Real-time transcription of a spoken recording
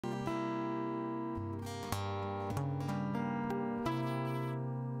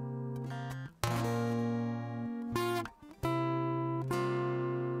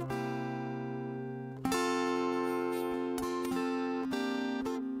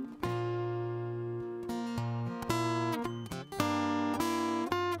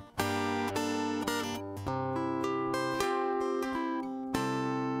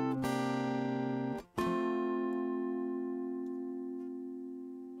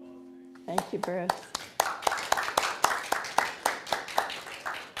Thank you, Bruce.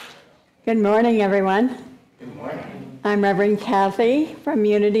 Good morning, everyone. Good morning. I'm Reverend Kathy from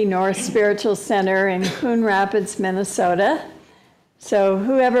Unity North Spiritual Center in Coon Rapids, Minnesota. So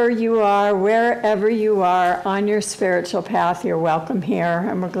whoever you are, wherever you are on your spiritual path, you're welcome here,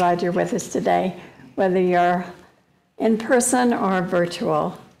 and we're glad you're with us today, whether you're in person or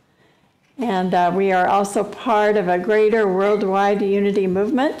virtual. And we are also part of a greater worldwide unity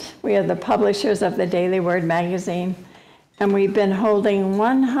movement. We are the publishers of the Daily Word magazine, and we've been holding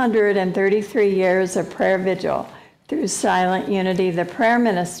 133 years of prayer vigil through Silent Unity, the prayer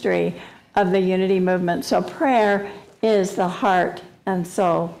ministry of the unity movement. So prayer is the heart and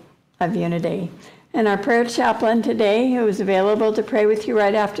soul of unity. And our prayer chaplain today, who is available to pray with you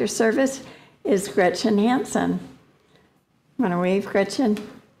right after service, is Gretchen Hansen. Want to wave, Gretchen?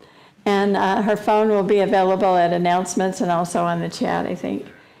 And her phone will be available at announcements and also on the chat, I think.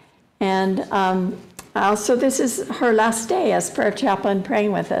 And also, this is her last day as prayer chaplain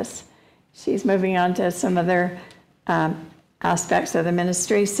praying with us. She's moving on to some other aspects of the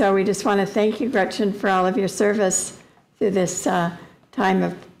ministry. So we just want to thank you, Gretchen, for all of your service through this time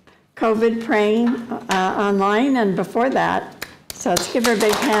of COVID praying online and before that. So let's give her a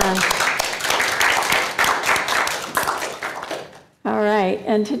big hand. All right,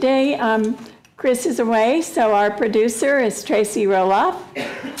 and today Chris is away, so our producer is Tracy Roloff,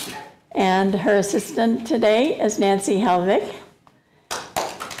 and her assistant today is Nancy Helvig.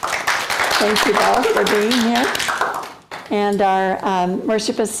 Thank you both for being here. And our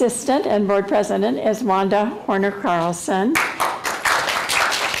worship assistant and board president is Wanda Horner-Carlson.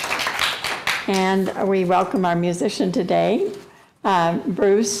 And we welcome our musician today,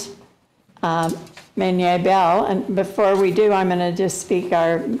 Bruce Meunier-Bell. And before we do, I'm going to just speak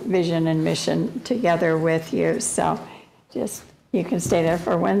our vision and mission together with you. So just, you can stay there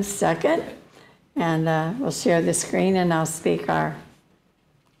for 1 second, and we'll share the screen, and I'll speak our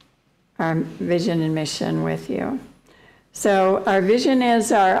vision and mission with you. So our vision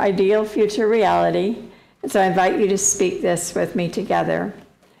is our ideal future reality. And so I invite you to speak this with me together.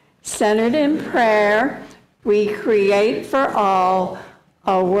 Centered in prayer, we create for all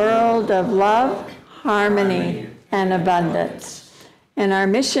a world of love, harmony, and abundance. And our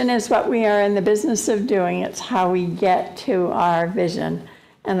mission is what we are in the business of doing. It's how we get to our vision.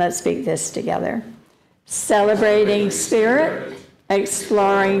 And let's speak this together. Celebrating spirit,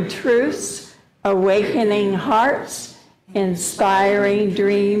 exploring truths, awakening hearts, inspiring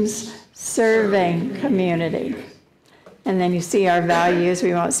dreams, serving community. And then you see our values.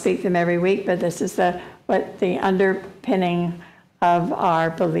 We won't speak them every week, but this is the underpinning of our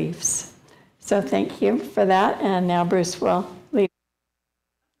beliefs. So thank you for that, and now Bruce will lead.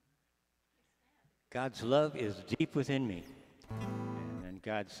 God's love is deep within me, and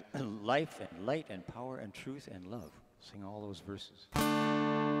God's life and light and power and truth and love. Sing all those verses.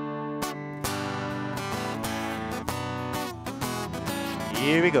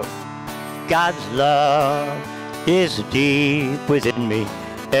 Here we go. God's love is deep within me,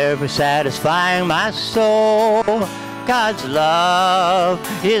 ever satisfying my soul. God's love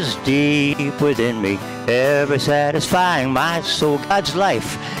is deep within me, ever satisfying my soul. God's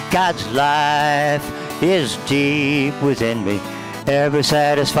life is deep within me, ever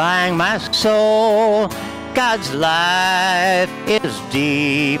satisfying my soul. God's life is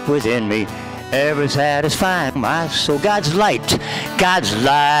deep within me, ever satisfying my soul. God's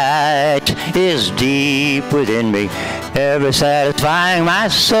light is deep within me, ever satisfying my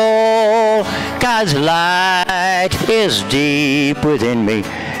soul. God's light is deep within me,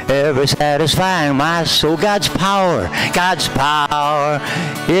 ever satisfying my soul. God's power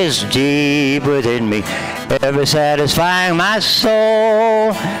is deep within me, ever satisfying my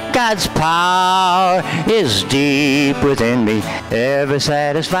soul. God's power is deep within me, ever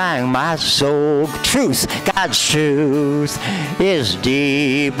satisfying my soul. God's truth is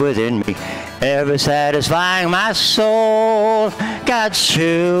deep within me, ever satisfying my soul. God's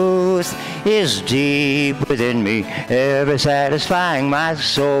truth is deep within me, ever satisfying my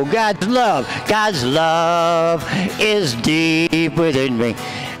soul. God's love is deep within me,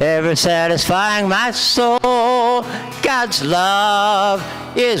 ever satisfying my soul. God's love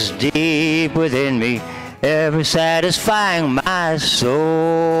is deep within me, ever satisfying my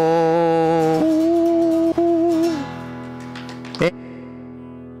soul.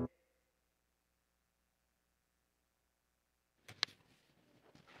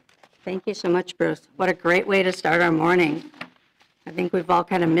 Thank you so much, Bruce. What a great way to start our morning. I think we've all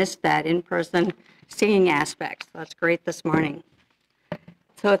kind of missed that in-person singing aspect. So that's great this morning.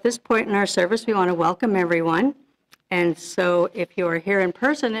 So at this point in our service, we want to welcome everyone. And so if you are here in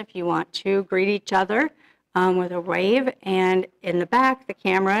person, if you want to greet each other with a wave, and in the back, the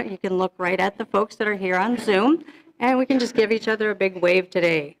camera, you can look right at the folks that are here on Zoom, and we can just give each other a big wave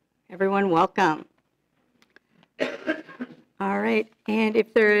today. Everyone, welcome. All right, and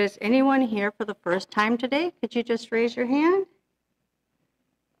if there is anyone here for the first time today, could you just raise your hand?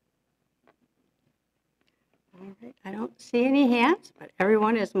 All right, I don't see any hands, but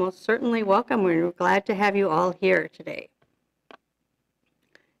everyone is most certainly welcome. We're glad to have you all here today.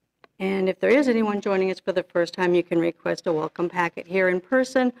 And if there is anyone joining us for the first time, you can request a welcome packet here in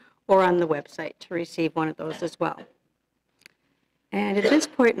person or on the website to receive one of those as well. And at this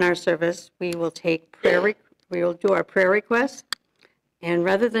point in our service, we will take we will do our prayer requests. And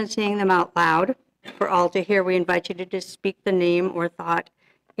rather than saying them out loud for all to hear, we invite you to just speak the name or thought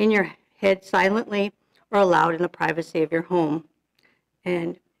in your head silently or aloud in the privacy of your home.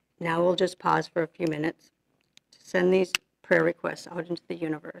 And now we'll just pause for a few minutes to send these prayer requests out into the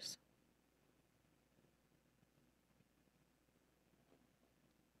universe.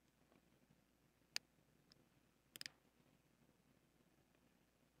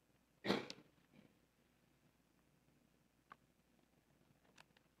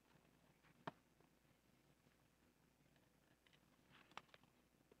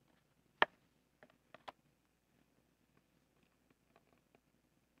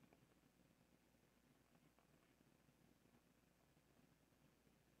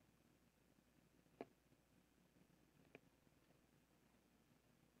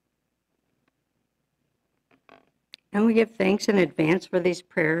 And we give thanks in advance for these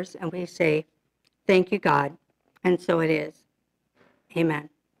prayers, and we say, thank you, God, and so it is. Amen.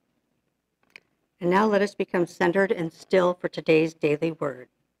 And now let us become centered and still for today's daily word.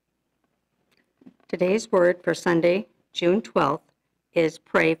 Today's word for Sunday, June 12th, is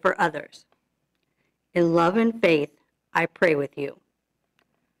pray for others. In love and faith, I pray with you.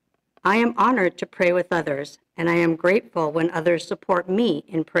 I am honored to pray with others, and I am grateful when others support me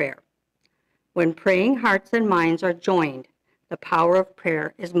in prayer. When praying hearts and minds are joined, the power of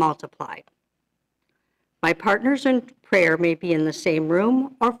prayer is multiplied. My partners in prayer may be in the same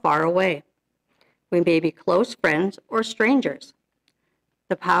room or far away. We may be close friends or strangers.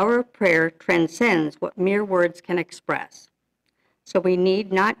 The power of prayer transcends what mere words can express, so we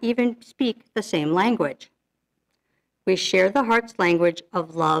need not even speak the same language. We share the heart's language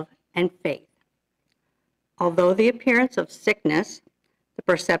of love and faith. Although the appearance of sickness, the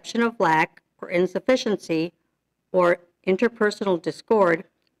perception of lack or insufficiency, or interpersonal discord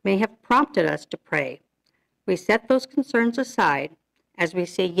may have prompted us to pray, we set those concerns aside as we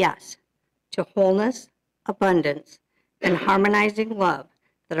say yes to wholeness, abundance, and harmonizing love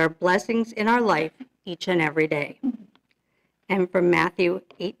that are blessings in our life each and every day. And from Matthew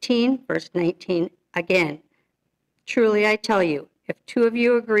 18, verse 19, again, truly I tell you, if two of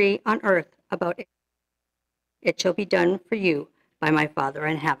you agree on earth about it, it shall be done for you by my Father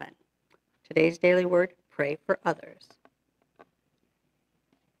in heaven. Today's daily word, pray for others.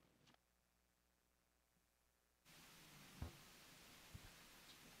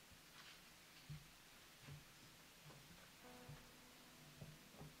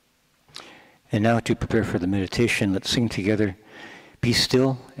 And now to prepare for the meditation, let's sing together, Be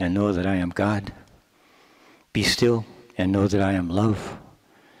still and know that I am God. Be still and know that I am love.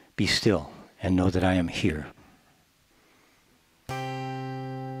 Be still and know that I am here.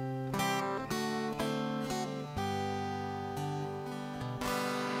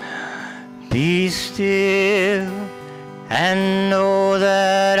 Be still and know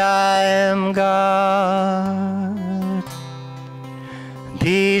that I am God.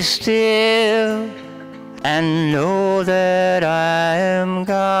 Be still and know that I am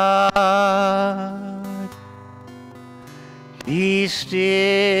God. Be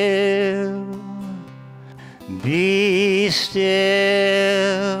still, be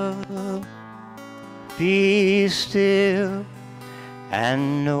still, be still,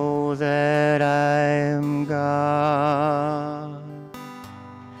 and know that I am God.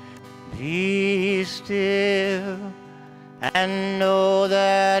 Be still and know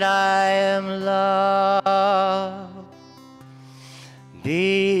that I am love.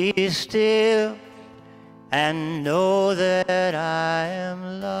 Be still and know that I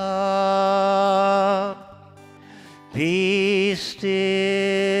am love. Be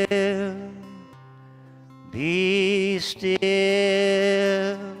still, be still,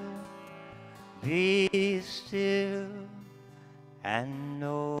 be still, and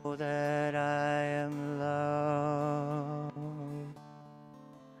know that I am love.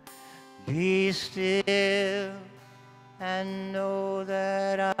 Be still and know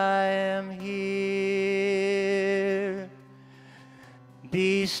that I am here.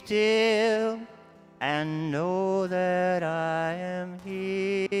 Be still and know that I am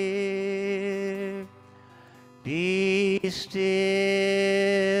here. Be still,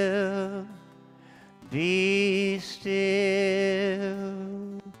 be still,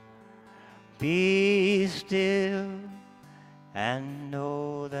 be still, and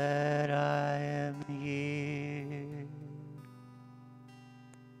know that I am here.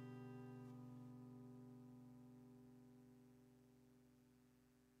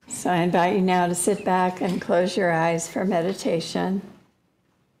 So I invite you now to sit back and close your eyes for meditation.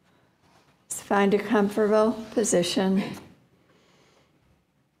 Just find a comfortable position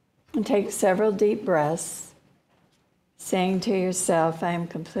and take several deep breaths, saying to yourself, I am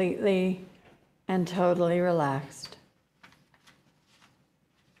completely and totally relaxed.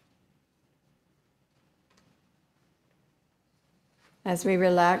 As we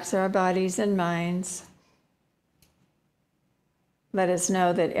relax our bodies and minds, let us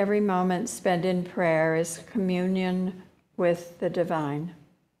know that every moment spent in prayer is communion with the divine.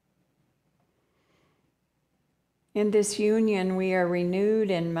 In this union, we are renewed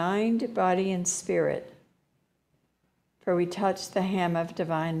in mind, body, and spirit, for we touch the hem of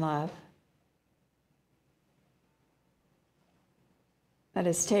divine love. Let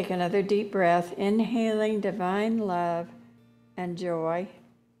us take another deep breath, inhaling divine love and joy,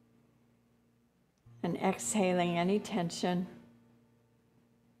 and exhaling any tension.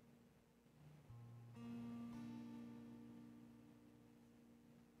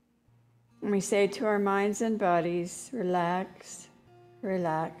 And we say to our minds and bodies, relax,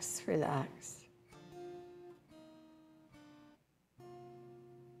 relax, relax.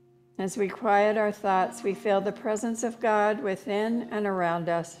 As we quiet our thoughts, we feel the presence of God within and around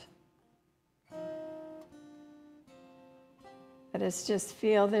us. Let us just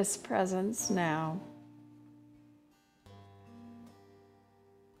feel this presence now.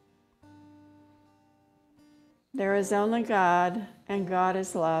 There is only God, and God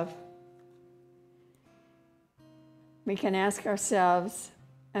is love. We can ask ourselves,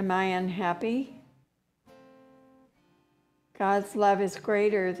 am I unhappy? God's love is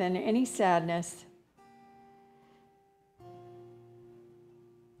greater than any sadness.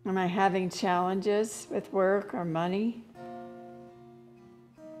 Am I having challenges with work or money?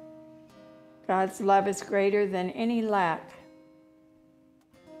 God's love is greater than any lack.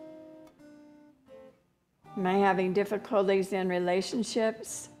 Am I having difficulties in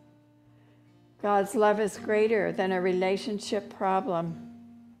relationships? God's love is greater than a relationship problem.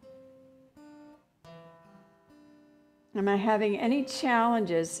 Am I having any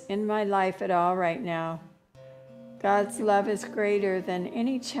challenges in my life at all right now? God's love is greater than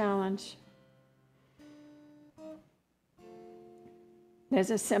any challenge. There's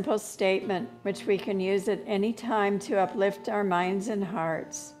a simple statement which we can use at any time to uplift our minds and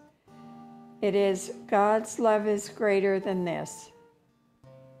hearts. It is, God's love is greater than this.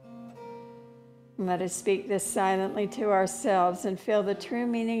 And let us speak this silently to ourselves and feel the true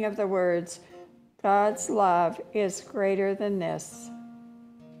meaning of the words, God's love is greater than this.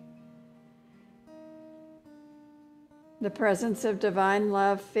 The presence of divine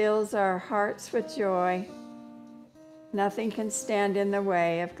love fills our hearts with joy. Nothing can stand in the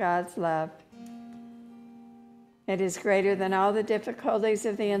way of God's love. It is greater than all the difficulties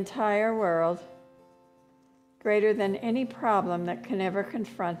of the entire world, greater than any problem that can ever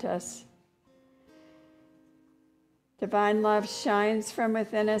confront us. Divine love shines from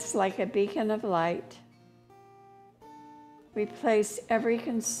within us like a beacon of light. We place every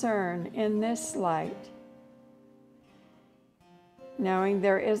concern in this light, knowing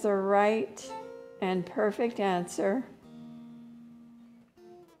there is a right and perfect answer.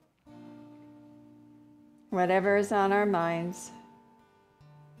 Whatever is on our minds,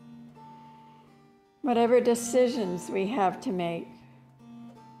 whatever decisions we have to make,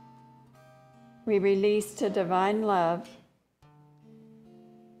 we release to divine love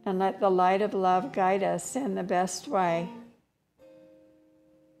and let the light of love guide us in the best way.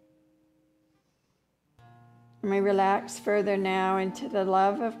 And we relax further now into the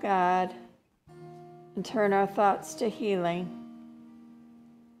love of God and turn our thoughts to healing.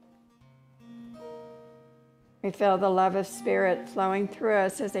 We feel the love of Spirit flowing through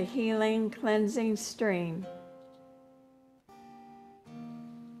us as a healing, cleansing stream,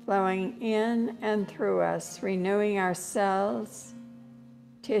 flowing in and through us, renewing our cells,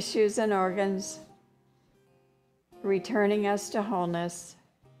 tissues, and organs, returning us to wholeness.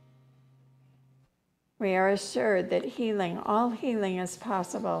 We are assured that healing, all healing is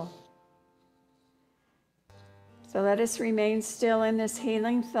possible. So let us remain still in this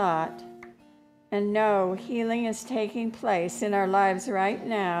healing thought and know healing is taking place in our lives right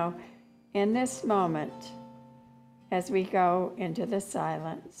now, in this moment, as we go into the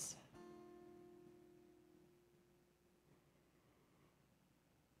silence.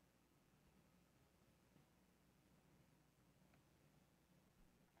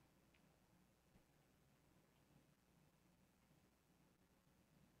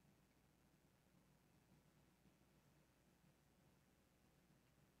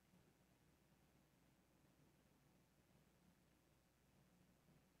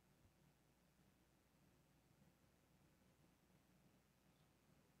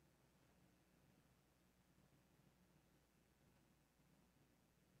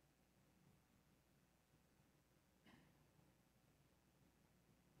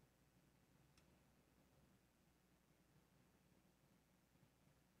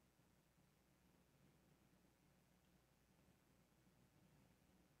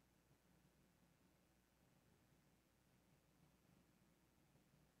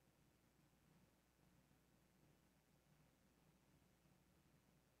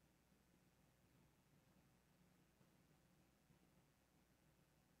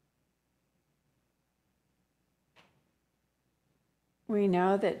 We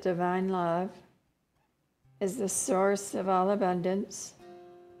know that divine love is the source of all abundance.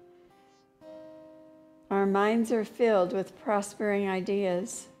 Our minds are filled with prospering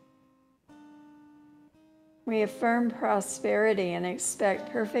ideas. We affirm prosperity and expect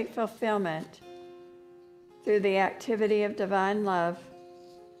perfect fulfillment through the activity of divine love.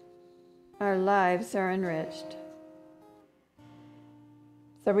 Our lives are enriched.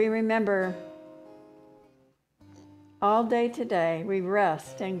 So we remember all day today, we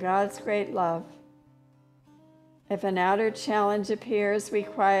rest in God's great love. If an outer challenge appears, we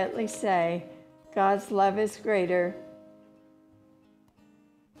quietly say, God's love is greater.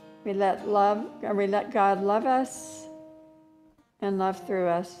 We let God love us and love through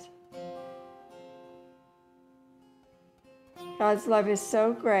us. God's love is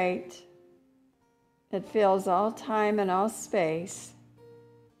so great, it fills all time and all space.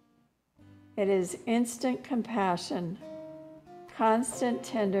 It is instant compassion, constant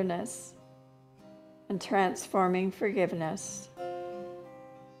tenderness, and transforming forgiveness.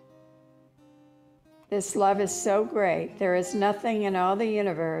 This love is so great, there is nothing in all the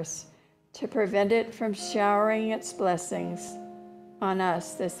universe to prevent it from showering its blessings on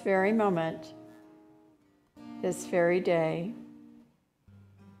us this very moment, this very day.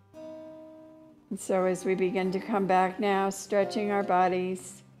 And so as we begin to come back now, stretching our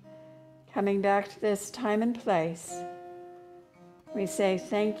bodies, coming back to this time and place, we say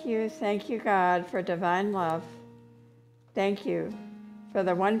thank you, God, for divine love. Thank you for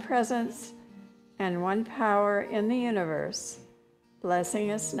the one presence and one power in the universe,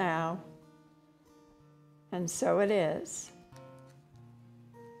 blessing us now. And so it is.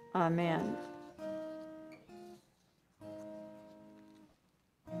 Amen.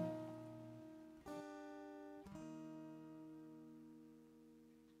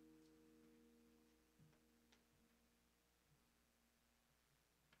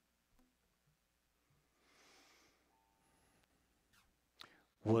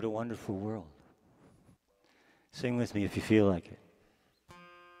 What a wonderful world. Sing with me if you feel like it.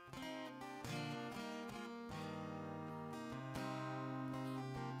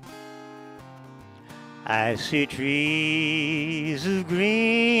 I see trees of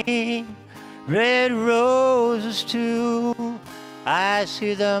green, red roses too. I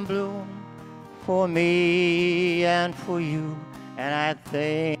see them bloom for me and for you. And I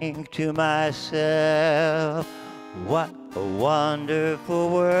think to myself, what a wonderful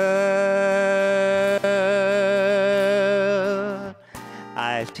world.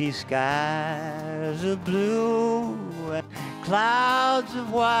 I see skies of blue and clouds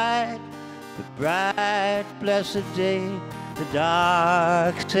of white, the bright, blessed day, the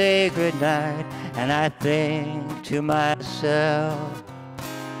dark, sacred night. And I think to myself,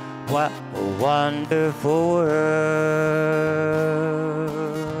 what a wonderful world.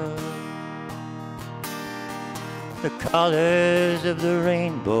 The colors of the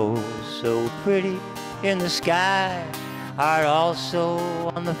rainbow, so pretty in the sky, are also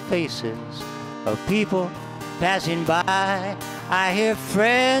on the faces of people passing by. I hear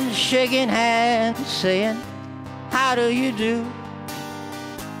friends shaking hands, saying, how do you do?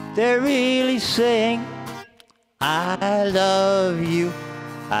 They're really saying, I love you.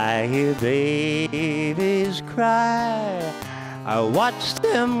 I hear babies cry, I watch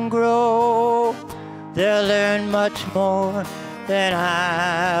them grow. They'll learn much more than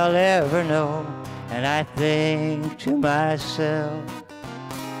I'll ever know. And I think to myself,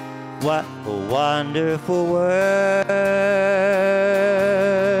 What a wonderful world.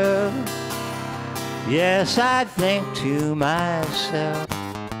 Yes, I think to myself,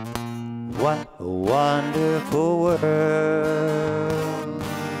 what a wonderful world.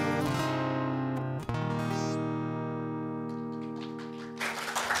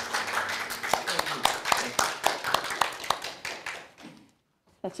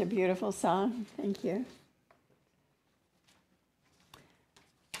 Such a beautiful song. Thank you.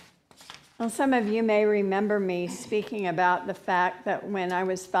 Well, some of you may remember me speaking about the fact that when I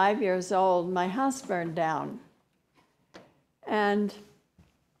was 5 years old, my house burned down. And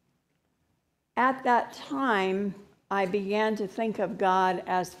at that time, I began to think of God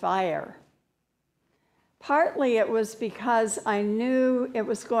as fire. Partly it was because I knew it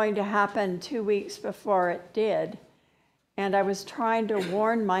was going to happen 2 weeks before it did, and I was trying to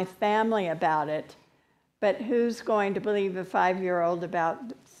warn my family about it. But who's going to believe a 5-year-old about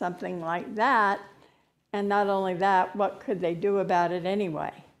something like that? And not only that, what could they do about it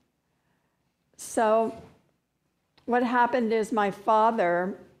anyway? So what happened is my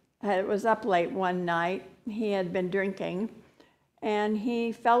father was up late one night. He had been drinking, and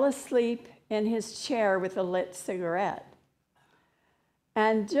he fell asleep in his chair with a lit cigarette.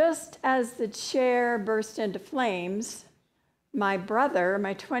 And just as the chair burst into flames, my brother,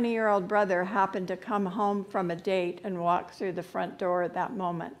 my 20-year-old brother, happened to come home from a date and walk through the front door at that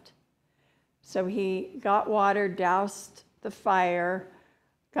moment. So he got water, doused the fire,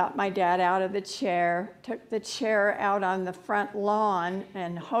 got my dad out of the chair, took the chair out on the front lawn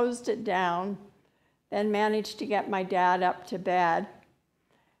and hosed it down, then managed to get my dad up to bed.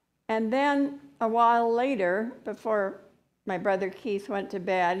 And then a while later, before my brother Keith went to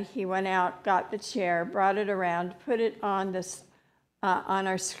bed, he went out, got the chair, brought it around, put it on this on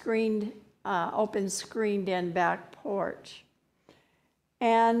our screened, open screened-in back porch.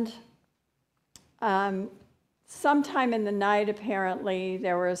 And sometime in the night, apparently,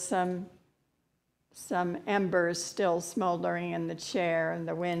 there were some embers still smoldering in the chair, and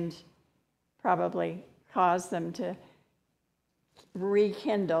the wind probably caused them to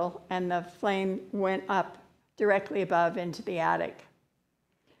rekindle, and the flame went up directly above into the attic.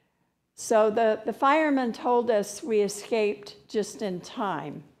 So the firemen told us we escaped just in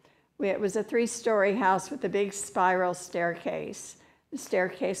time. It was a 3-story house with a big spiral staircase. The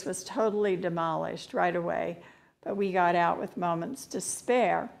staircase was totally demolished right away, but we got out with moments to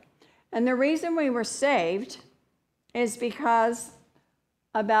spare. And the reason we were saved is because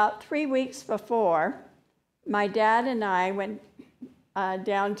about 3 weeks before, my dad and I went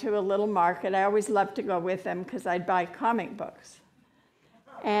down to a little market. I always loved to go with him because I'd buy comic books.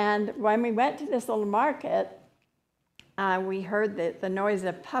 And when we went to this little market, we heard the noise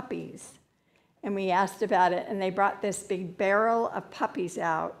of puppies. And we asked about it, and they brought this big barrel of puppies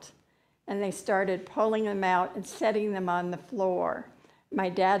out, and they started pulling them out and setting them on the floor. My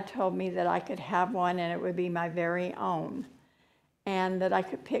dad told me that I could have one, and it would be my very own, and that I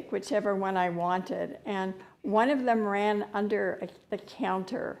could pick whichever one I wanted. And one of them ran under the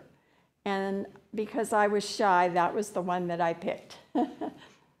counter, and because I was shy, that was the one that I picked. I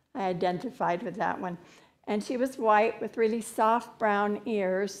identified with that one. And she was white with really soft brown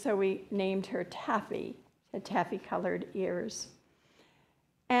ears, so we named her Taffy. She had taffy-colored ears.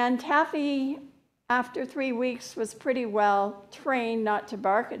 And Taffy, after 3 weeks, was pretty well trained not to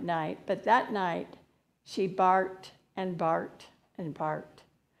bark at night, but that night she barked and barked and barked.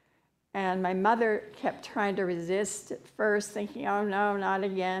 And my mother kept trying to resist at first, thinking, oh no, not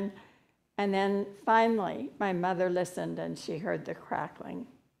again. And then finally, my mother listened, and she heard the crackling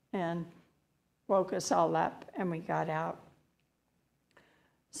and woke us all up, and we got out.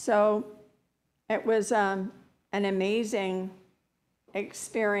 So it was an amazing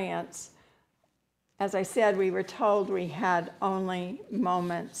experience. As I said, we were told we had only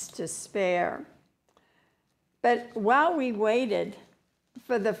moments to spare. But while we waited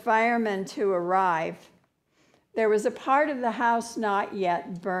for the firemen to arrive, there was a part of the house not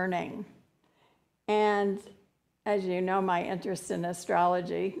yet burning. And as you know, my interest in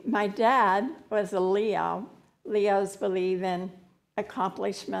astrology, my dad was a Leo. Leos believe in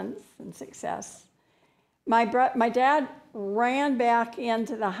accomplishments and success. My dad ran back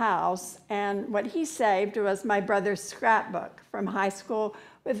into the house, and what he saved was my brother's scrapbook from high school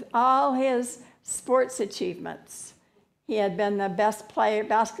with all his sports achievements. He had been the best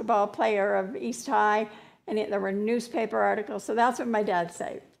basketball player of East High, and there were newspaper articles, so that's what my dad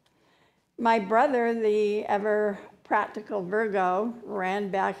saved. My brother, the ever practical Virgo, ran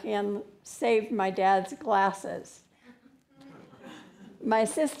back in, saved my dad's glasses. My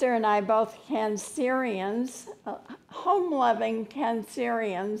sister and I, both Cancerians, home-loving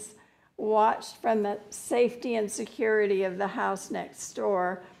Cancerians, watched from the safety and security of the house next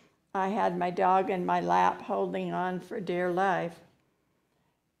door. I had my dog in my lap holding on for dear life.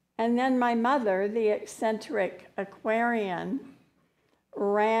 And then my mother, the eccentric Aquarian,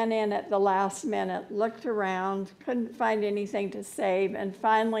 ran in at the last minute, looked around, couldn't find anything to save, and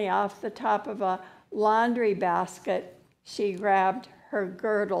finally off the top of a laundry basket, she grabbed her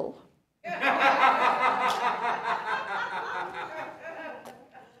girdle.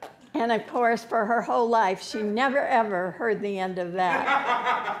 And of course, for her whole life, she never ever heard the end of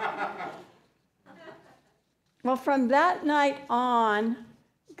that. Well, from that night on,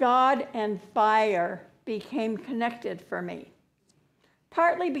 God and fire became connected for me.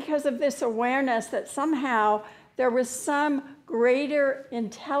 Partly because of this awareness that somehow there was some greater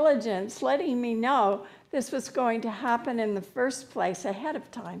intelligence letting me know this was going to happen in the first place ahead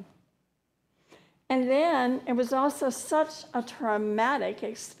of time. And then it was also such a traumatic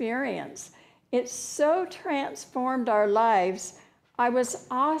experience. It so transformed our lives. I was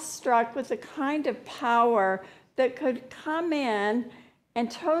awestruck with the kind of power that could come in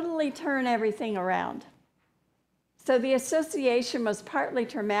and totally turn everything around. So the association was partly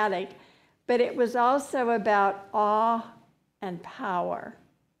traumatic, but it was also about awe and power.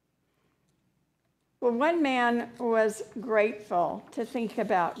 Well, one man was grateful to think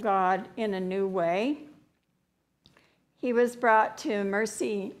about God in a new way. He was brought to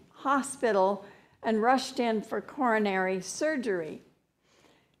Mercy Hospital and rushed in for coronary surgery.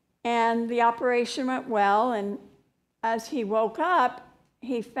 And the operation went well, and as he woke up,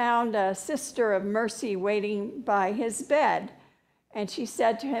 he found a sister of Mercy waiting by his bed. And she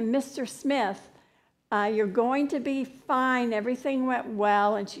said to him, "Mr. Smith, you're going to be fine. Everything went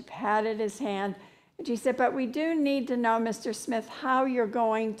well." And she patted his hand. And she said, "But we do need to know, Mr. Smith, how you're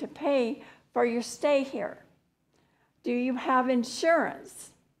going to pay for your stay here. Do you have insurance?"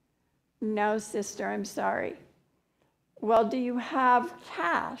 "No, sister, I'm sorry." "Well, do you have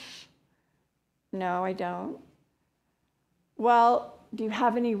cash?" "No, I don't." "Well, do you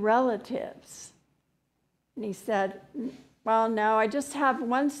have any relatives?" And he said, "Well, no, I just have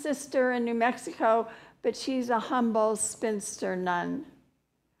one sister in New Mexico, but she's a humble spinster nun."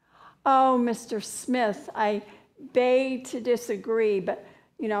 "Oh, Mr. Smith, I beg to disagree, but,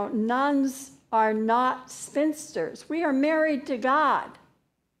 nuns are not spinsters. We are married to God."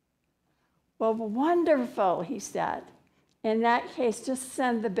 "Well, wonderful," he said. "In that case, just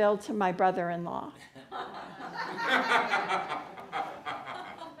send the bill to my brother-in-law."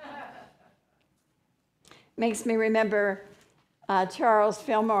 Makes me remember Charles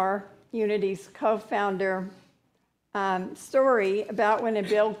Fillmore, Unity's co-founder, story about when a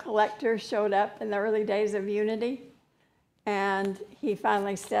bill collector showed up in the early days of Unity. And he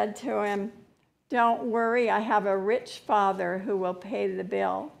finally said to him, "Don't worry, I have a rich father who will pay the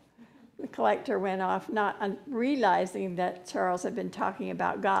bill." The collector went off, not realizing that Charles had been talking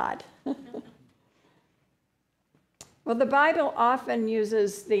about God. Well, the Bible often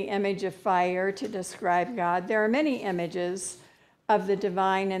uses the image of fire to describe God. There are many images of the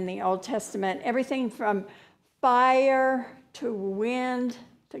divine in the Old Testament, everything from fire to wind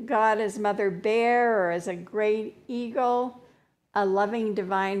to God as mother bear or as a great eagle, a loving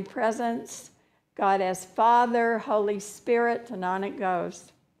divine presence, God as Father, Holy Spirit, and on it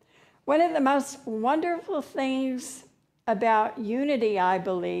goes. One of the most wonderful things about Unity, I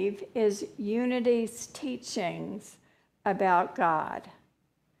believe, is Unity's teachings about God.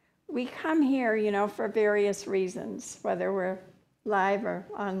 We come here, for various reasons, whether we're live or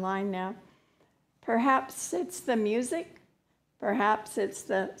online now. Perhaps it's the music. Perhaps it's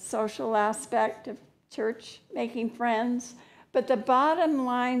the social aspect of church, making friends. But the bottom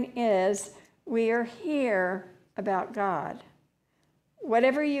line is we are here about God.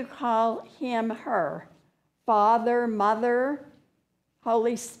 Whatever you call him, her, Father, Mother,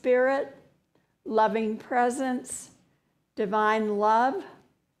 Holy Spirit, loving presence, divine love,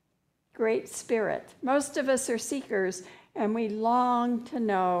 great spirit. Most of us are seekers, and we long to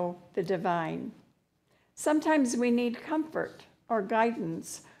know the divine. Sometimes we need comfort or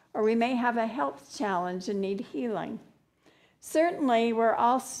guidance, or we may have a health challenge and need healing. Certainly, we're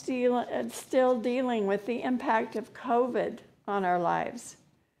all still dealing with the impact of COVID on our lives,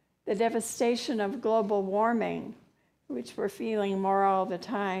 the devastation of global warming, which we're feeling more all the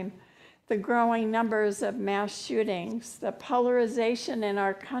time, the growing numbers of mass shootings, the polarization in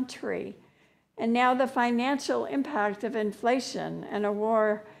our country, and now the financial impact of inflation and a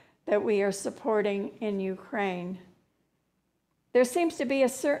war that we are supporting in Ukraine. There seems to be a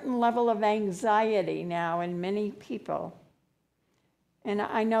certain level of anxiety now in many people. And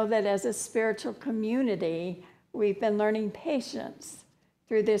I know that as a spiritual community, we've been learning patience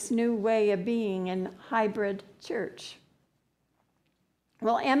through this new way of being in hybrid church.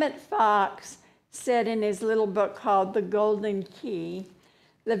 Well, Emmett Fox said in his little book called The Golden Key,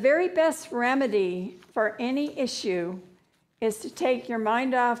 the very best remedy for any issue is to take your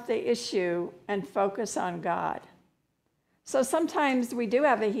mind off the issue and focus on God. So sometimes we do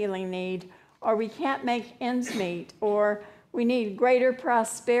have a healing need, or we can't make ends meet, or we need greater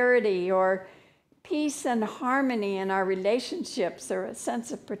prosperity, or peace and harmony in our relationships, or a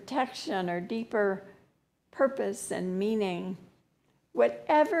sense of protection, or deeper purpose and meaning.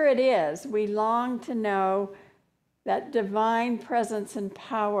 Whatever it is, we long to know that divine presence and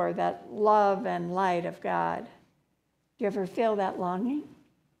power, that love and light of God. Do you ever feel that longing?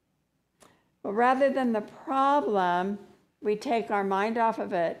 Well, rather than the problem, we take our mind off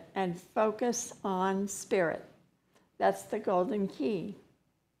of it and focus on spirit. That's the golden key.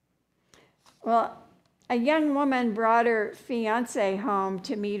 Well, a young woman brought her fiance home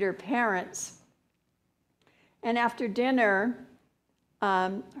to meet her parents. And after dinner,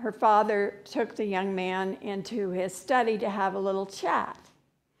 her father took the young man into his study to have a little chat.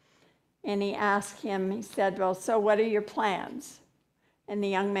 And he asked him, he said, well, so what are your plans? And the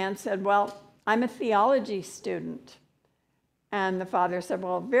young man said, well, I'm a theology student. And the father said,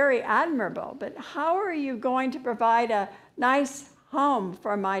 well, very admirable, but how are you going to provide a nice home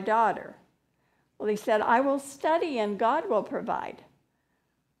for my daughter? Well, he said, I will study and God will provide.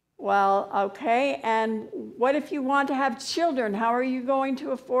 Well, okay, and what if you want to have children? How are you going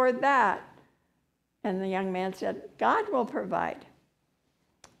to afford that? And the young man said, God will provide.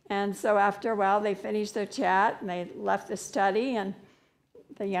 And so after a while, they finished their chat, and they left the study, and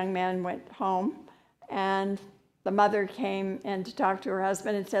the young man went home. And the mother came in to talk to her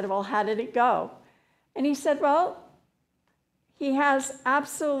husband and said, well, how did it go? And he said, well, he has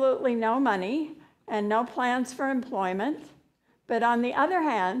absolutely no money and no plans for employment. But on the other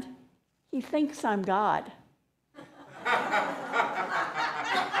hand, he thinks I'm God.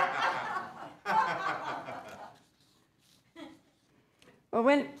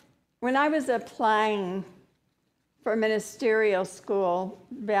 Well, when I was applying for ministerial school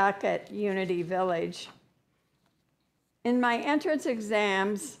back at Unity Village, in my entrance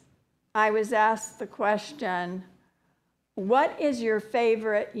exams, I was asked the question, what is your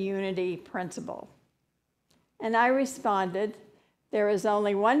favorite Unity principle? And I responded, there is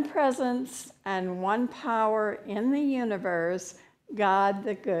only one presence and one power in the universe, God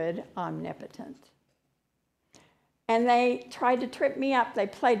the good, omnipotent. And they tried to trip me up. They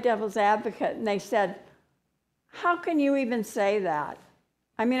played devil's advocate, and they said, how can you even say that?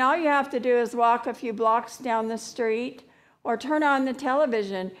 I mean, all you have to do is walk a few blocks down the street or turn on the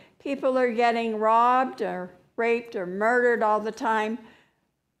television. People are getting robbed or raped or murdered all the time.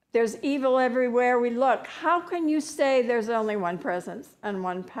 There's evil everywhere we look. How can you say there's only one presence and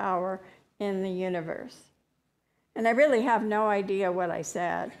one power in the universe? And I really have no idea what I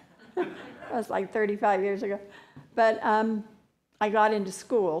said. That was like 35 years ago. But I got into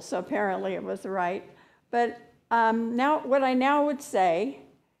school, so apparently it was right. But now, what I now would say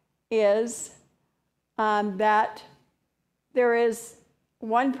is that there is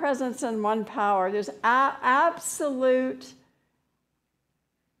one presence and one power. There's absolute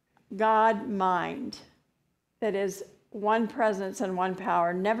God mind that is one presence and one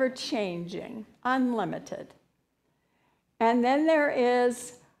power, never changing, unlimited. And then there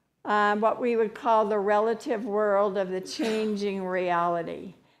is what we would call the relative world of the changing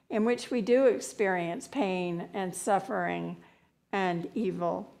reality, in which we do experience pain and suffering and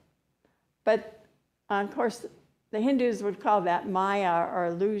evil. But of course, the Hindus would call that Maya or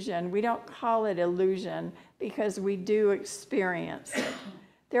illusion. We don't call it illusion because we do experience it.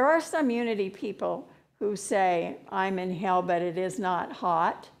 There are some Unity people who say, I'm in hell, but it is not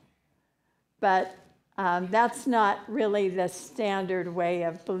hot. But that's not really the standard way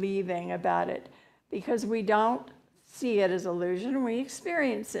of believing about it, because we don't see it as illusion, we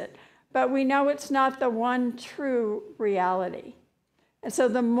experience it. But we know it's not the one true reality. And so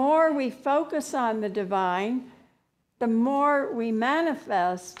the more we focus on the divine, the more we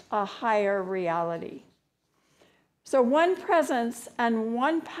manifest a higher reality. So one presence and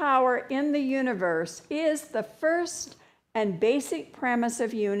one power in the universe is the first and basic premise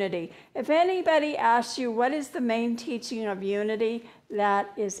of unity. If anybody asks you what is the main teaching of unity,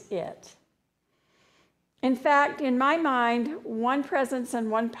 that is it. In fact, in my mind, one presence and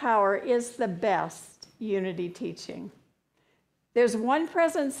one power is the best unity teaching. There's one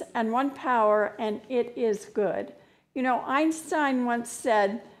presence and one power, and it is good. You know, Einstein once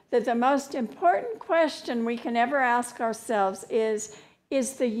said that the most important question we can ever ask ourselves is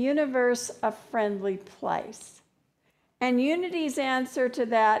the universe a friendly place? And Unity's answer to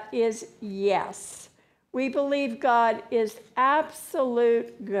that is yes. We believe God is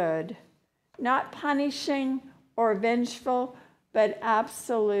absolute good, not punishing or vengeful, but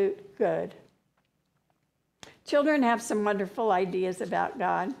absolute good. Children have some wonderful ideas about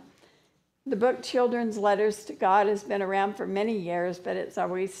God. The book Children's Letters to God has been around for many years, but it's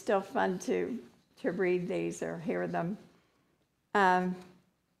always still fun to read these or hear them.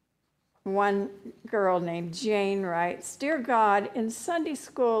 One girl named Jane writes, "Dear God, in Sunday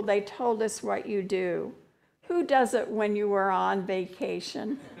school they told us what you do. Who does it when you were on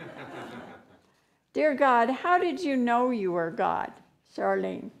vacation?" "Dear God, how did you know you were God?"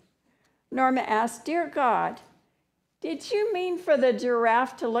 Charlene. Norma asked, "Dear God, did you mean for the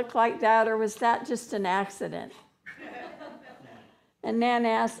giraffe to look like that, or was that just an accident?" And Nan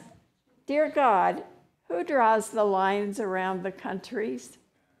asked, "Dear God, who draws the lines around the countries?"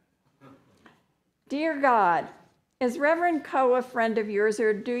 "Dear God, is Reverend Coe a friend of yours,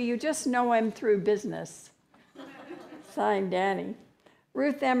 or do you just know him through business?" Signed, Danny.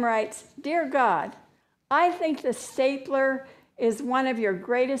 Ruth M. writes, "Dear God, I think the stapler is one of your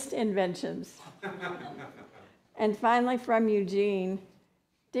greatest inventions." And finally from Eugene,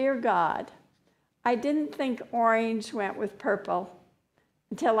 "Dear God, I didn't think orange went with purple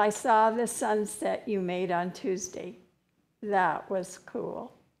until I saw the sunset you made on Tuesday. That was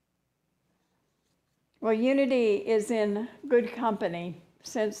cool." Well, unity is in good company,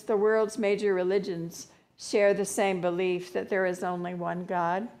 since the world's major religions share the same belief that there is only one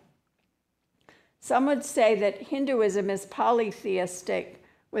God. Some would say that Hinduism is polytheistic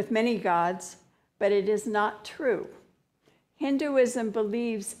with many gods, but it is not true. Hinduism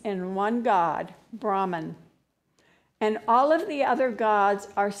believes in one God, Brahman, and all of the other gods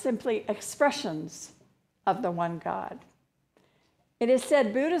are simply expressions of the one God. It is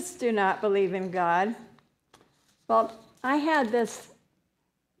said Buddhists do not believe in God. Well, I had this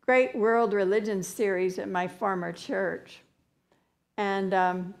great world religion series at my former church,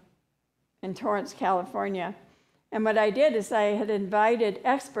 and in Torrance, California. And what I did is I had invited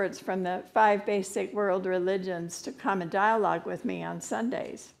experts from the 5 basic world religions to come and dialogue with me on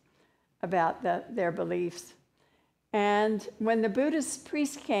Sundays about their beliefs. And when the Buddhist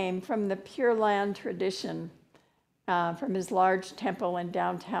priest came from the Pure Land tradition, from his large temple in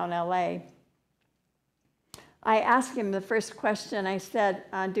downtown LA, I asked him the first question. I said,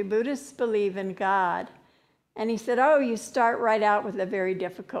 "Do Buddhists believe in God?" And he said, "Oh, you start right out with a very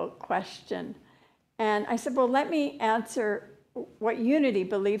difficult question." And I said, "Well, let me answer what unity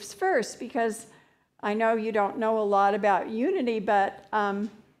believes first, because I know you don't know a lot about unity, but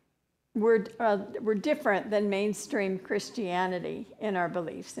we're different than mainstream Christianity in our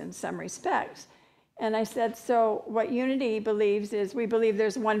beliefs in some respects." And I said, "So what unity believes is we believe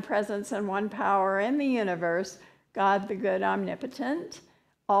there's one presence and one power in the universe, God the good, omnipotent,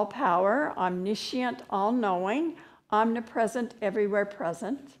 all power, omniscient, all-knowing, omnipresent, everywhere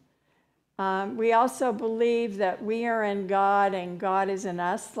present. We also believe that we are in God and God is in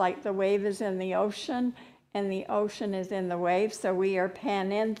us, like the wave is in the ocean and the ocean is in the wave, so we are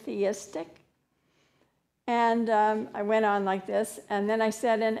panentheistic." And I went on like this, and then I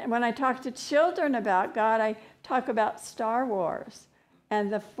said, and when I talk to children about God, I talk about Star Wars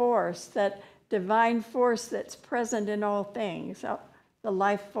and the force, that divine force that's present in all things, the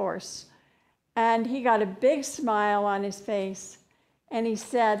life force. And he got a big smile on his face, and he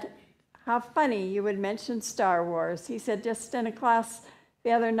said, "How funny you would mention Star Wars." He said, "Just in a class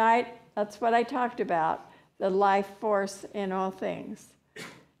the other night, that's what I talked about, the life force in all things."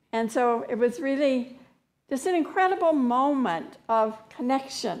 And so it was really just an incredible moment of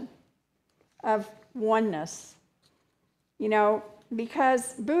connection, of oneness. You know,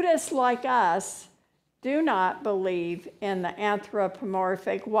 because Buddhists like us do not believe in the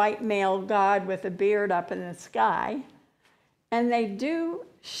anthropomorphic white male God with a beard up in the sky. And they do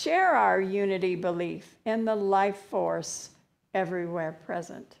share our unity belief in the life force everywhere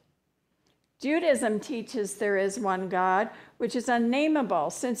present. Judaism teaches there is one God, which is unnameable,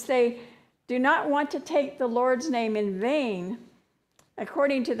 since they do not want to take the Lord's name in vain,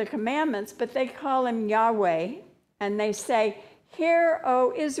 according to the commandments, but they call him Yahweh, and they say, "Hear,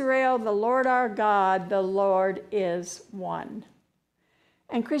 O Israel, the Lord our God, the Lord is one."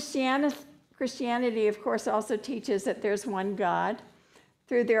 And Christianity, of course, also teaches that there's one God.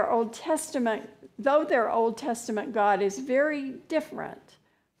 Through their Old Testament, though their Old Testament God is very different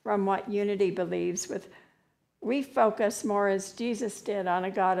from what unity believes, we focus more, as Jesus did, on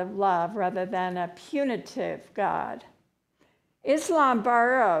a God of love rather than a punitive God. Islam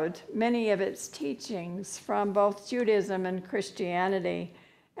borrowed many of its teachings from both Judaism and Christianity,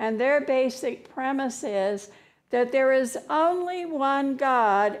 and their basic premise is that there is only one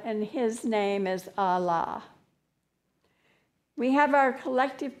God and his name is Allah. We have our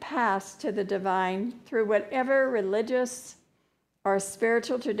collective path to the divine through whatever religious or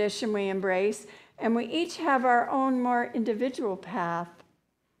spiritual tradition we embrace, and we each have our own more individual path,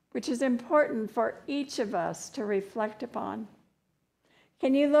 which is important for each of us to reflect upon.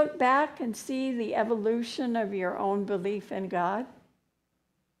 Can you look back and see the evolution of your own belief in God?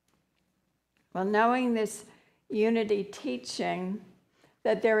 Well, knowing this unity teaching,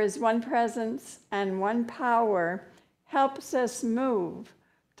 that there is one presence and one power, helps us move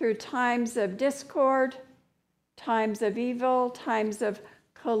through times of discord, times of evil, times of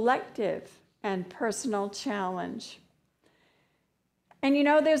collective and personal challenge. And you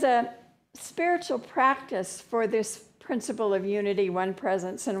know, there's a spiritual practice for this principle of unity, one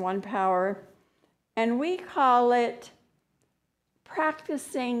presence and one power, and we call it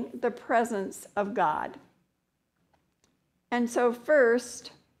practicing the presence of God. And so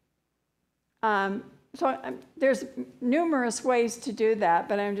first, there's numerous ways to do that,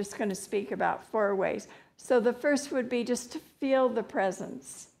 but I'm just going to speak about 4 ways. So the first would be just to feel the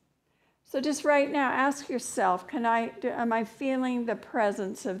presence. So just right now, ask yourself, am I feeling the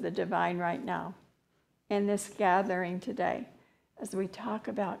presence of the divine right now in this gathering today as we talk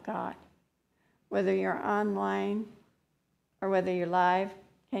about God? Whether you're online or whether you're live,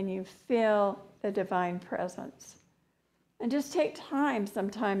 can you feel the divine presence? And just take time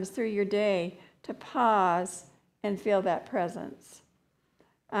sometimes through your day to pause and feel that presence.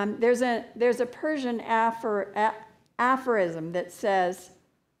 There's a Persian aphorism that says,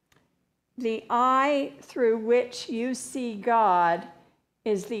 the eye through which you see God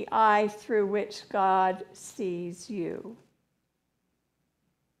is the eye through which God sees you.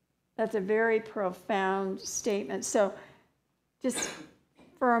 That's a very profound statement. So just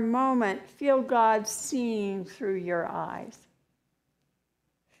for a moment, feel God seeing through your eyes.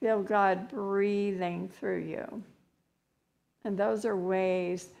 Feel God breathing through you. And those are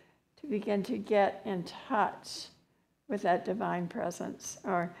ways to begin to get in touch with that divine presence,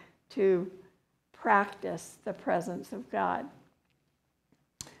 or to practice the presence of God.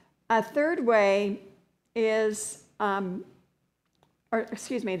 A third way is, the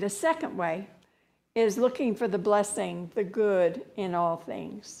second way is looking for the blessing, the good in all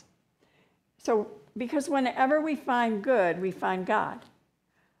things. So, because whenever we find good, we find God.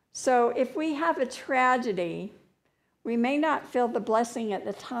 So if we have a tragedy, we may not feel the blessing at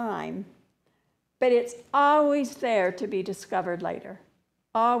the time, but it's always there to be discovered later.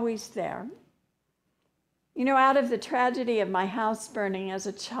 Always there. You know, out of the tragedy of my house burning as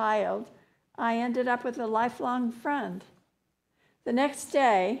a child, I ended up with a lifelong friend. The next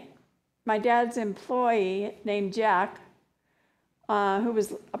day, my dad's employee named Jack, who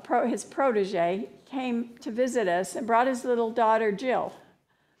was his protege, came to visit us and brought his little daughter, Jill.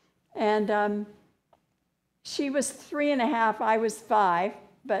 And she was 3.5, I was 5,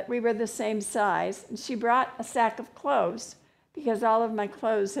 but we were the same size. And she brought a sack of clothes because all of my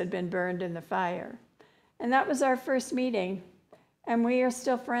clothes had been burned in the fire. And that was our first meeting. And we are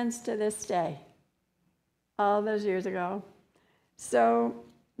still friends to this day, all those years ago. So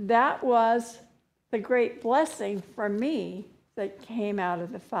that was the great blessing for me that came out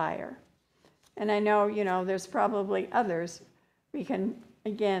of the fire. And I know, there's probably others. We can,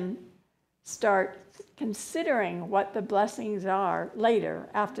 again, start considering what the blessings are later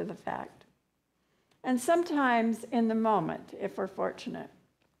after the fact. And sometimes in the moment, if we're fortunate.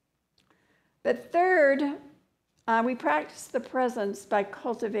 But third, we practice the presence by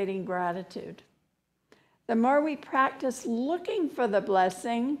cultivating gratitude. The more we practice looking for the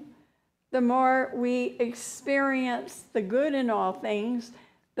blessing, the more we experience the good in all things,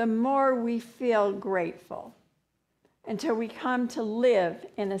 the more we feel grateful, until we come to live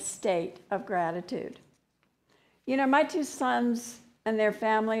in a state of gratitude. My 2 sons and their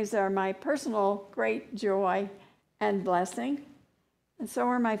families are my personal great joy and blessing, and so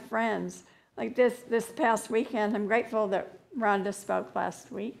are my friends. Like this past weekend, I'm grateful that Rhonda spoke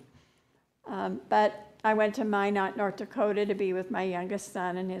last week, but I went to Minot, North Dakota to be with my youngest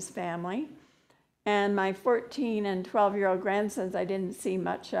son and his family. And my 14 and 12-year-old grandsons I didn't see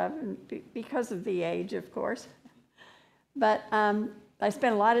much of, because of the age, of course. But I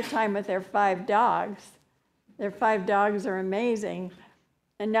spent a lot of time with their 5 dogs. Their 5 dogs are amazing.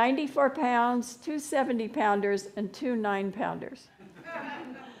 And 94 pounds, 2 70-pounders, and 2 9-pounders.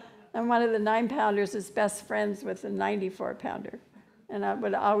 And one of the 9-pounders is best friends with the 94-pounder. And I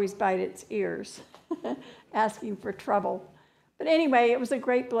would always bite its ears, asking for trouble. But anyway, it was a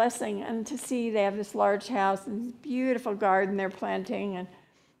great blessing. And to see they have this large house and this beautiful garden they're planting.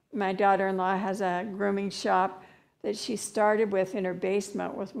 my daughter-in-law has a grooming shop that she started with in her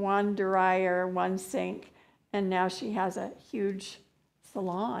basement with one dryer, one sink, and now she has a huge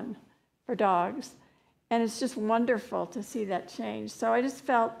salon for dogs. And it's just wonderful to see that change. So I just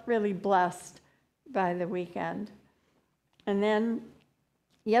felt really blessed by the weekend. And then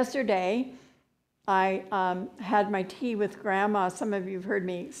yesterday, I had my tea with Grandma. Some of you have heard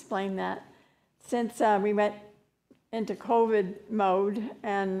me explain that. Since we went into COVID mode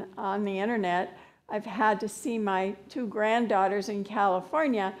and on the internet, I've had to see my two granddaughters in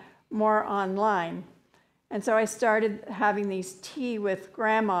California more online. And so I started having these tea with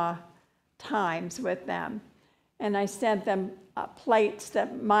Grandma times with them. And I sent them plates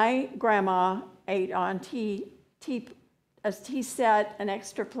that my grandma ate on, a tea set and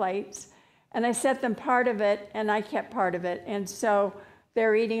extra plates. And I set them part of it, and I kept part of it. And so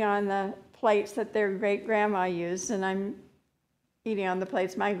they're eating on the plates that their great-grandma used, and I'm eating on the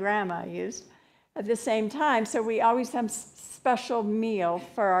plates my grandma used at the same time. So we always have a special meal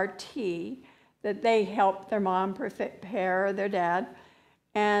for our tea that they help their mom prepare or their dad.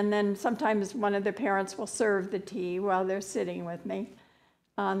 And then sometimes one of the parents will serve the tea while they're sitting with me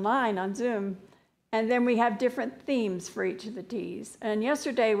online on Zoom. And then we have different themes for each of the teas. And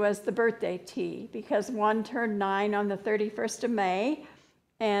yesterday was the birthday tea, because one turned 9 on the 31st of May,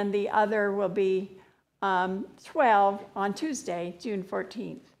 and the other will be 12 on Tuesday, June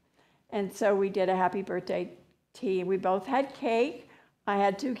 14th. And so we did a happy birthday tea. We both had cake. I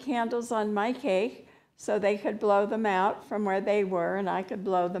had 2 candles on my cake, so they could blow them out from where they were, and I could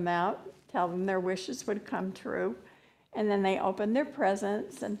blow them out, tell them their wishes would come true. And then they opened their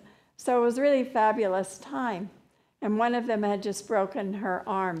presents, and so it was a really fabulous time. And one of them had just broken her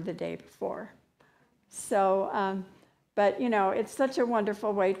arm the day before. So, but you know, it's such a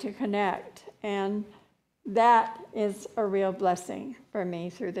wonderful way to connect, and that is a real blessing for me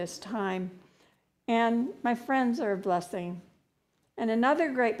through this time. And my friends are a blessing. And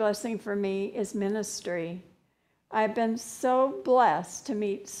another great blessing for me is ministry. I've been so blessed to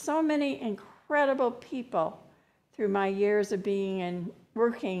meet so many incredible people through my years of being and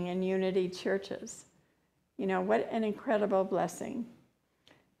working in Unity churches. You know, what an incredible blessing.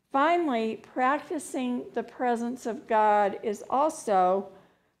 Finally, practicing the presence of God is also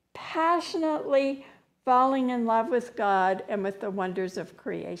passionately falling in love with God and with the wonders of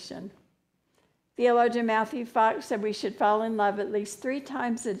creation. Theologian Matthew Fox said we should fall in love at least 3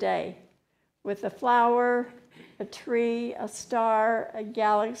 times a day with a flower, a tree, a star, a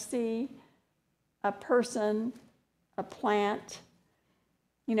galaxy, a person, a plant.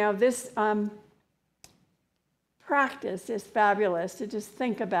 You know, this practice is fabulous to just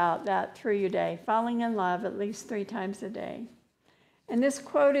think about that through your day, falling in love at least 3 times a day. And this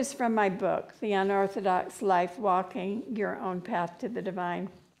quote is from my book, The Unorthodox Life, Walking Your Own Path to the Divine.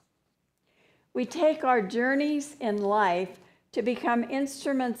 We take our journeys in life to become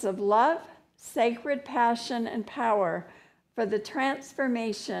instruments of love, sacred passion, and power for the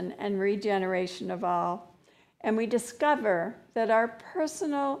transformation and regeneration of all. And we discover that our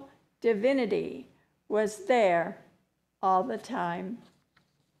personal divinity was there all the time.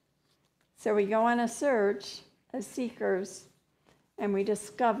 So we go on a search as seekers, and we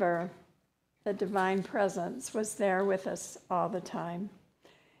discover the divine presence was there with us all the time.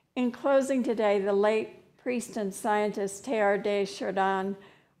 In closing today, the late priest and scientist Teilhard de Chardin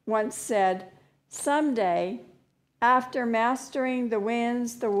once said, "Someday, after mastering the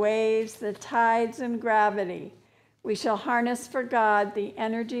winds, the waves, the tides, and gravity, we shall harness for God the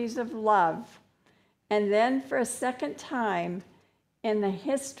energies of love. And then for a second time in the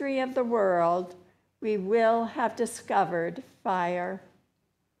history of the world, we will have discovered fire."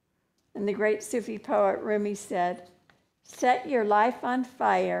 And the great Sufi poet Rumi said, "Set your life on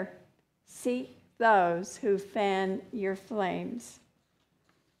fire, seek those who fan your flames."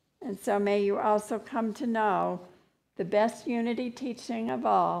 And so may you also come to know the best unity teaching of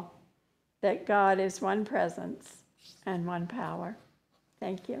all, that God is one presence and one power.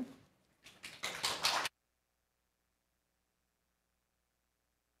 Thank you.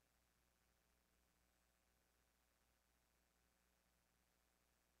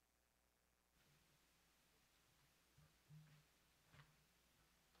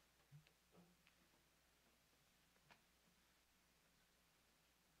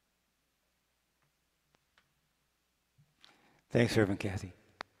 Thanks, Reverend Kathy.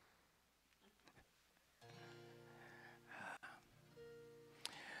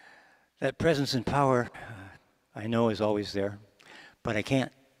 That presence and power, I know is always there, but I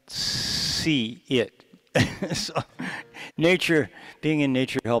can't see it. So nature, being in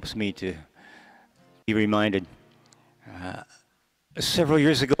nature helps me to be reminded. Several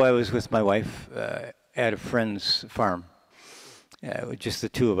years ago, I was with my wife at a friend's farm, with just the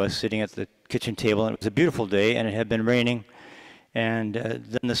two of us sitting at the kitchen table. And it was a beautiful day, and it had been raining. And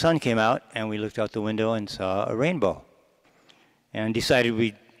then the sun came out, and we looked out the window and saw a rainbow, and decided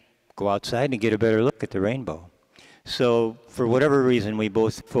we'd go outside and get a better look at the rainbow. So for whatever reason, we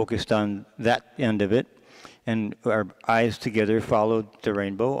both focused on that end of it, and our eyes together followed the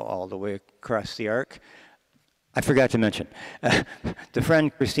rainbow all the way across the arc. I forgot to mention, the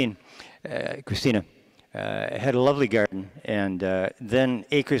friend Christina had a lovely garden, and then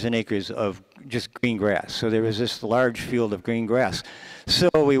acres and acres of just green grass. So there was this large field of green grass. So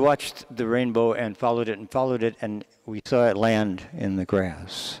we watched the rainbow and followed it, and we saw it land in the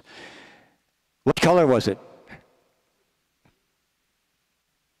grass. What color was it?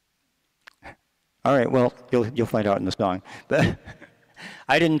 All right, well, you'll find out in the song. But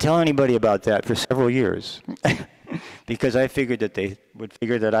I didn't tell anybody about that for several years because I figured that they would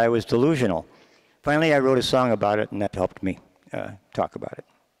figure that I was delusional. Finally, I wrote a song about it, and that helped me talk about it.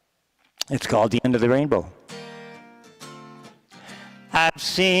 It's called The End of the Rainbow. I've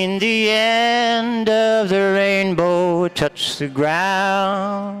seen the end of the rainbow touch the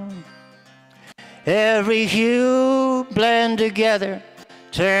ground. Every hue blend together,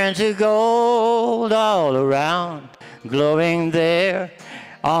 turn to gold all around, glowing there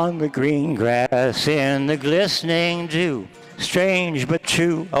on the green grass in the glistening dew. Strange but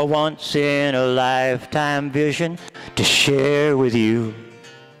true, a once-in-a-lifetime vision to share with you.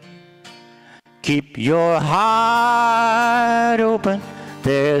 Keep your heart open,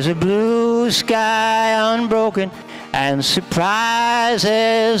 there's a blue sky unbroken, and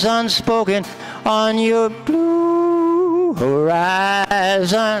surprises unspoken on your blue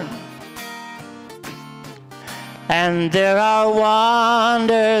horizon. And there are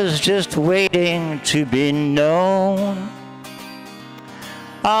wonders just waiting to be known.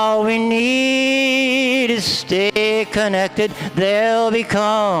 All we need is stay connected, they'll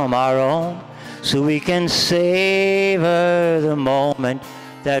become our own, so we can savor the moment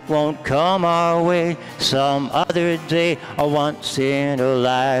that won't come our way some other day. A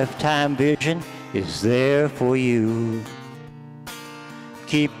once-in-a-lifetime vision is there for you.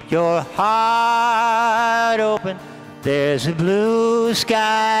 Keep your heart open, there's a blue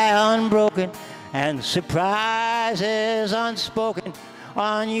sky unbroken, and surprises unspoken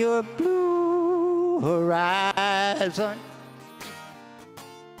on your blue horizon.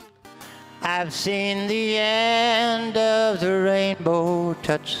 I've seen the end of the rainbow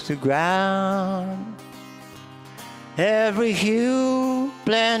touch the ground. Every hue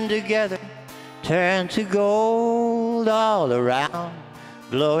blend together, turn to gold all around,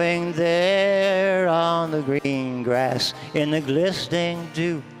 glowing there on the green grass in the glistening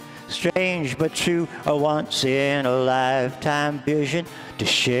dew. Strange but true, a once-in-a-lifetime vision to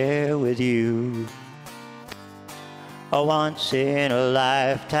share with you. A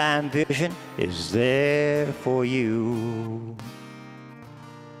once-in-a-lifetime vision is there for you.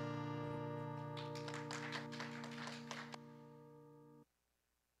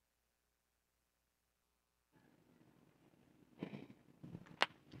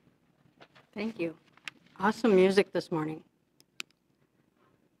 Thank you. Awesome music this morning.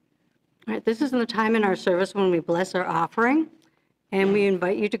 All right, this is the time in our service when we bless our offering, and we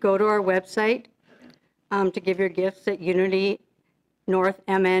invite you to go to our website to give your gifts at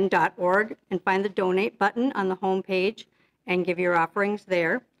unitynorthmn.org and find the donate button on the home page and give your offerings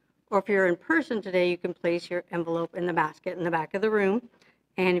there. Or if you're in person today, you can place your envelope in the basket in the back of the room.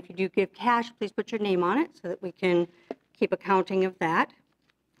 And if you do give cash, please put your name on it so that we can keep accounting of that.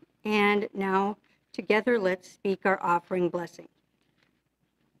 And now, together, let's speak our offering blessing.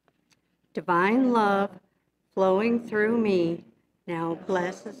 Divine love flowing through me now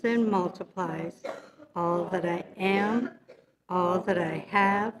blesses and multiplies all that I am, all that I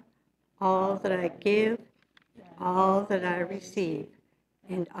have, all that I give, all that I receive,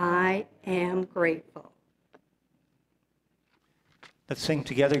 and I am grateful. Let's sing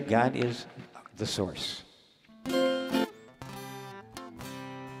together, God is the source.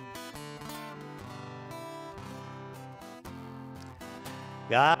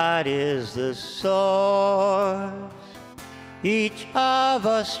 God is the source, each of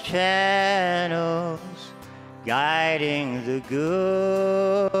us channels, guiding the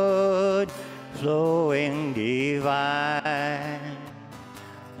good, flowing divine,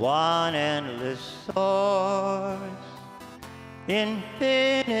 one endless source,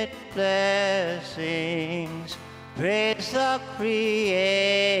 infinite blessings, praise the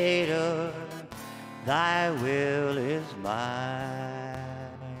Creator, thy will is mine.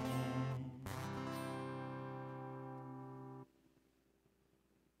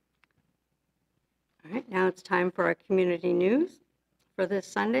 it's time for our community news for this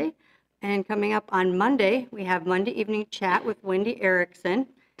Sunday. And coming up on Monday, we have Monday evening chat with Wendy Erickson.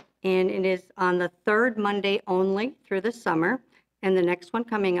 And it is on the third Monday only through the summer. And the next one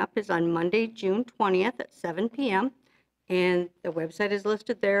coming up is on Monday, June 20th at 7 p.m. And the website is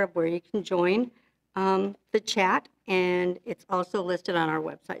listed there of where you can join the chat. And it's also listed on our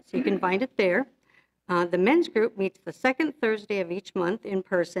website, so you can find it there. The men's group meets the second Thursday of each month in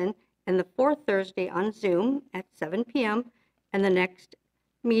person and the fourth Thursday on Zoom at 7 p.m. And the next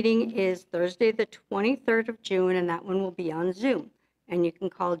meeting is Thursday, the 23rd of June, and that one will be on Zoom. And you can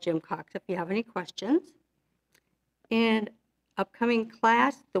call Jim Cox if you have any questions. And upcoming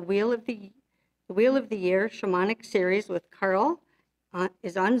class, the Wheel of the Year Shamanic Series with Carl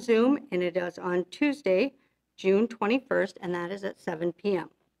is on Zoom, and it is on Tuesday, June 21st, and that is at 7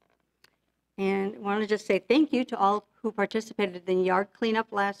 p.m. And I want to just say thank you to all who participated in yard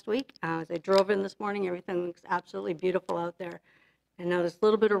cleanup last week. As I drove in this morning, everything looks absolutely beautiful out there. And now this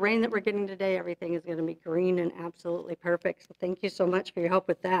little bit of rain that we're getting today, everything is going to be green and absolutely perfect. So thank you so much for your help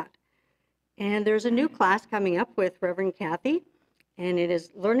with that. And there's a new class coming up with Reverend Kathy, and it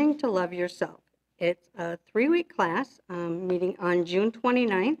is Learning to Love Yourself. It's a 3-week class meeting on June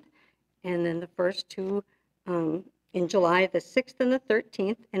 29th, and then the first two in July, the 6th and the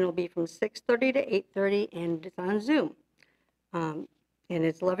 13th, and it'll be from 6:30 to 8:30, and it's on Zoom. And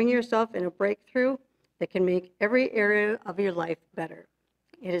it's loving yourself in a breakthrough that can make every area of your life better.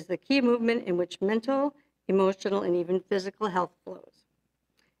 It is the key movement in which mental, emotional, and even physical health flows.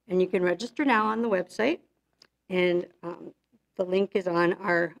 And you can register now on the website, and the link is on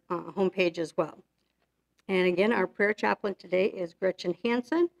our homepage as well. And again, our prayer chaplain today is Gretchen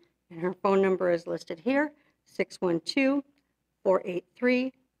Hansen, and her phone number is listed here,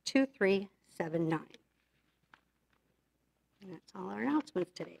 612-483-2379. And that's all our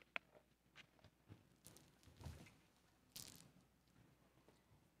announcements today.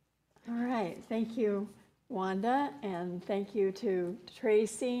 All right, thank you, Wanda, and thank you to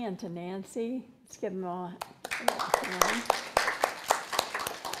Tracy and to Nancy. Let's give them all a round.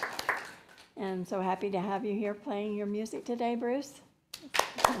 And so happy to have you here playing your music today, Bruce.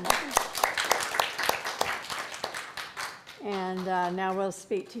 And now we'll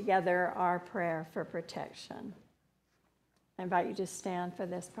speak together our prayer for protection. I invite you to stand for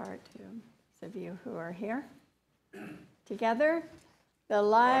this part too, those of you who are here. Together. The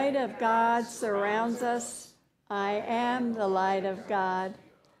light of God surrounds us. I am the light of God.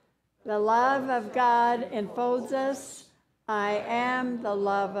 The love of God enfolds us. I am the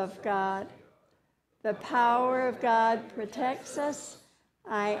love of God. The power of God protects us.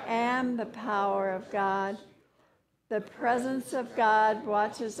 I am the power of God. The presence of God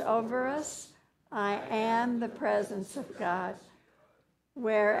watches over us. I am the presence of God.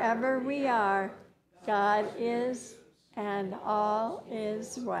 Wherever we are, God is, and all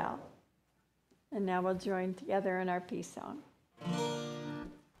is well. And now we'll join together in our peace song.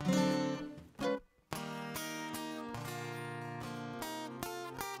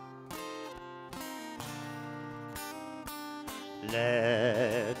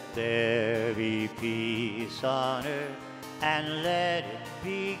 Let there be peace on earth, and let it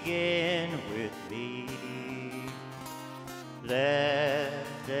begin with me. Let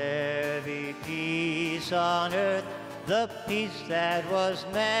there be peace on earth, the peace that was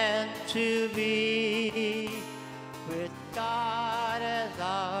meant to be, with God as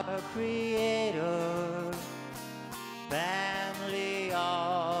our creator, family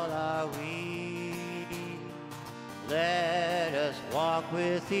all are we. Let us walk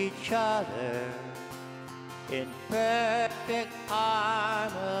with each other in perfect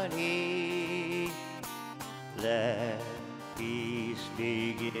harmony. Let peace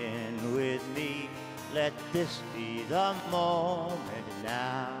begin with me. Let this be the moment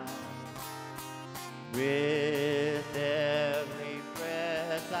now. With every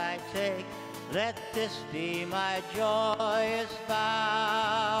breath I take, let this be my joyous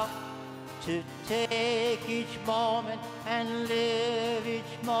vow, to take each moment and live each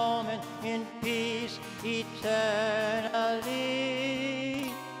moment in peace eternally.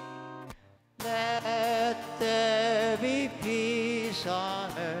 Let there be peace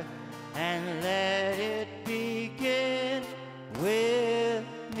on earth, and let it begin with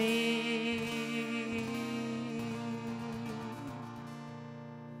me.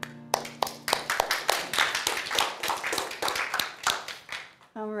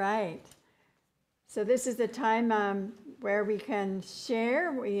 All right. So this is the time where we can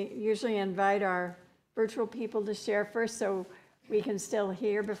share. We usually invite our virtual people to share first, so we can still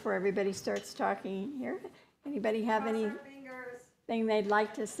hear before everybody starts talking here. Anybody have any? anything they'd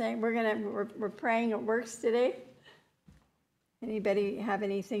like to say? We're praying it works today. Anybody have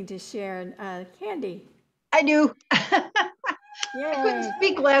anything to share? Candy. I do. Yay. I couldn't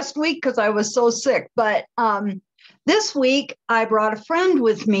speak last week because I was so sick, but this week I brought a friend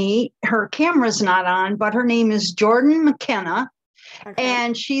with me. Her camera's not on, but her name is Jordan McKenna, Okay.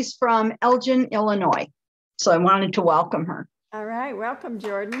 and she's from Elgin, Illinois. So I wanted to welcome her. All right, welcome,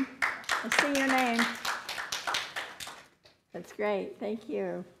 Jordan. I see your name. That's great, thank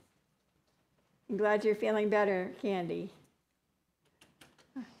you. I'm glad you're feeling better, Candy.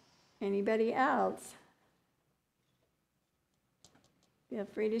 Anybody else? Feel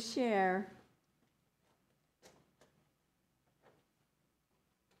free to share.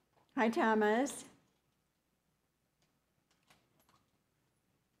 Hi, Thomas.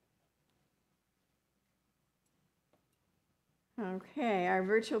 Okay, our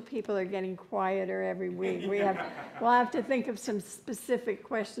virtual people are getting quieter every week. We'll have to think of some specific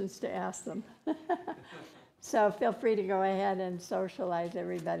questions to ask them. So feel free to go ahead and socialize,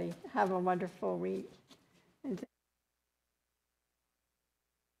 everybody. Have a wonderful week. And